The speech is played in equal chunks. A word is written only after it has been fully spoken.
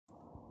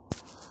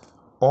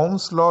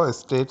Ohm's law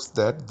states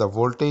that the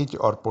voltage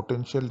or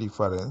potential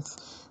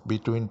difference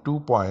between 2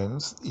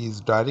 points is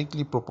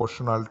directly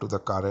proportional to the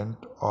current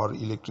or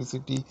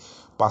electricity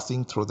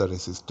passing through the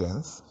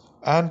resistance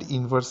and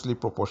inversely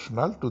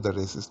proportional to the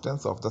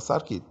resistance of the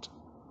circuit.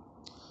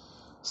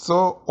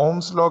 So,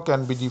 Ohm's law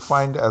can be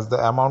defined as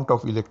the amount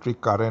of electric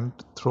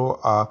current through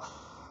a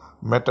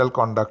metal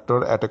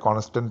conductor at a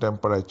constant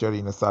temperature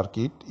in a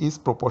circuit is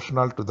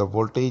proportional to the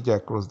voltage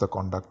across the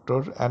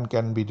conductor and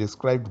can be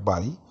described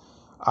by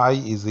I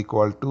is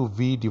equal to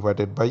V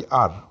divided by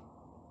R,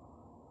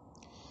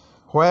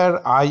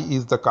 where I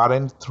is the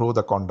current through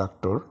the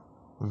conductor,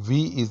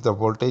 V is the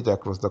voltage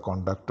across the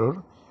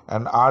conductor,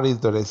 and R is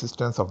the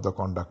resistance of the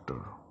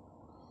conductor.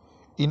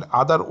 In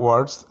other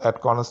words,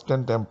 at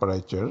constant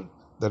temperature,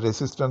 the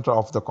resistance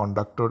of the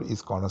conductor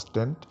is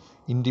constant,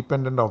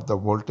 independent of the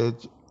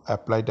voltage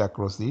applied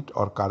across it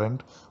or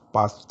current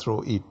passed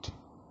through it.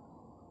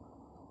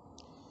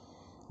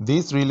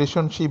 This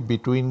relationship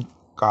between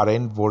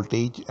current,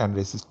 voltage and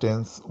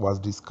resistance was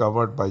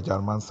discovered by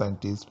German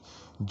scientist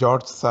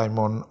George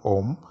Simon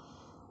Ohm.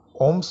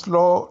 Ohm's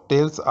law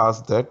tells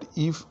us that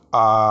if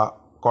a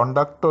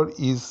conductor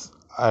is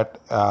at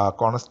a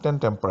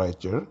constant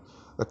temperature,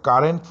 the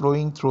current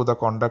flowing through the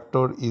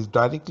conductor is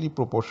directly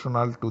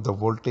proportional to the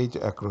voltage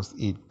across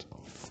it.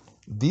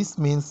 This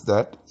means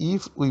that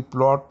if we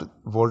plot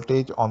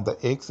voltage on the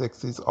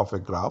x-axis of a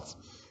graph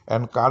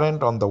and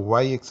current on the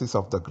y-axis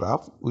of the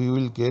graph, we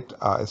will get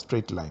a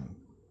straight line.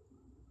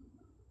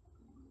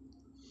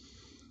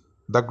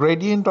 The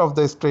gradient of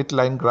the straight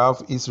line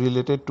graph is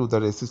related to the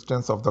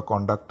resistance of the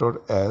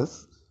conductor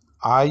as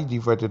I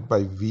divided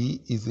by V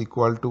is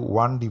equal to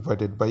 1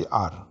 divided by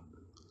R.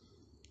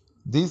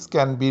 This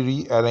can be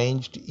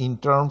rearranged in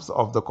terms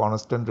of the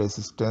constant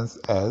resistance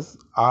as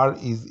R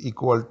is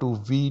equal to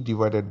V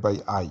divided by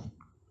I.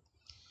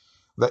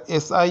 The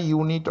SI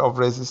unit of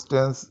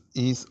resistance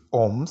is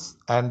ohms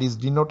and is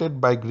denoted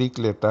by Greek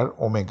letter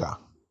omega.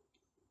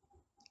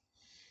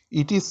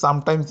 It is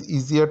sometimes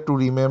easier to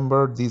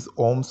remember this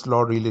Ohm's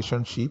law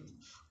relationship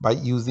by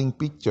using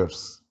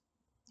pictures.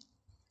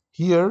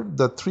 Here,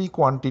 the three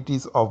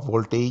quantities of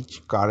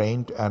voltage,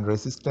 current, and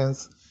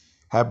resistance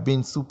have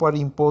been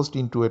superimposed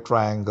into a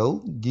triangle,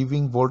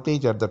 giving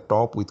voltage at the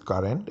top with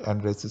current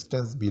and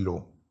resistance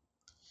below.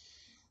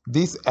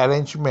 This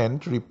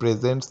arrangement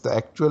represents the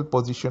actual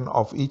position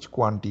of each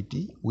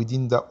quantity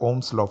within the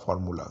Ohm's law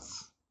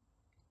formulas.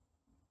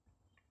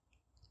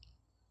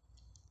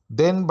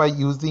 Then, by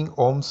using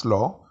Ohm's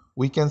law,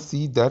 we can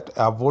see that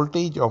a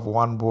voltage of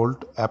 1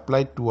 volt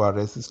applied to a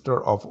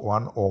resistor of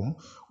 1 ohm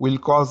will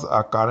cause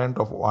a current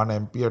of 1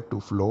 ampere to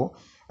flow,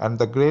 and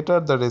the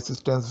greater the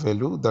resistance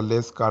value, the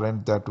less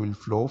current that will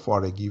flow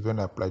for a given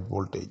applied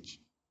voltage.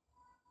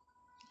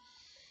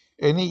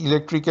 Any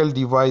electrical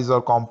device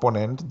or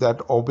component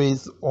that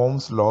obeys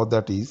Ohm's law,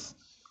 that is,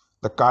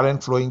 the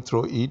current flowing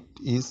through it,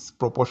 is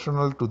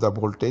proportional to the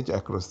voltage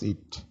across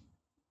it.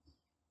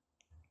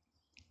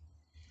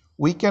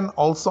 We can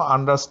also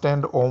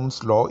understand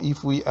Ohm's law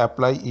if we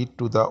apply it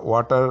to the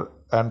water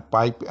and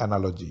pipe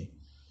analogy.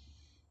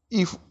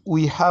 If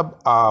we have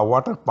a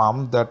water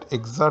pump that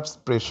exerts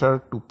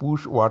pressure to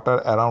push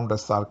water around a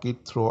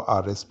circuit through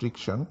a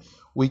restriction,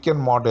 we can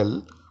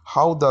model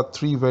how the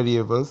three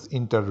variables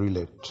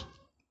interrelate.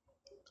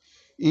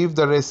 If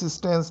the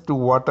resistance to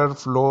water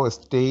flow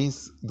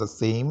stays the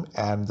same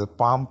and the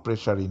pump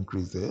pressure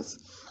increases,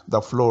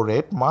 the flow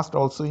rate must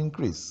also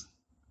increase.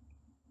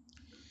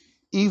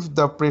 If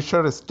the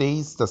pressure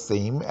stays the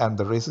same and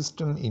the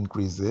resistance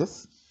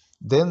increases,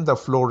 then the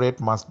flow rate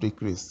must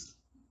decrease.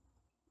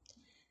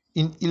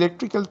 In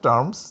electrical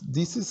terms,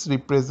 this is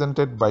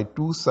represented by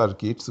two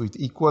circuits with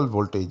equal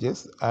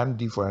voltages and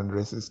different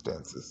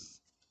resistances.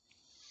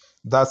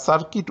 The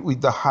circuit with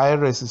the higher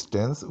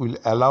resistance will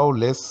allow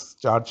less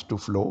charge to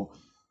flow,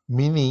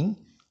 meaning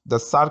the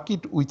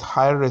circuit with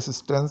higher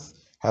resistance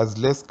has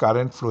less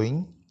current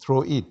flowing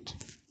through it.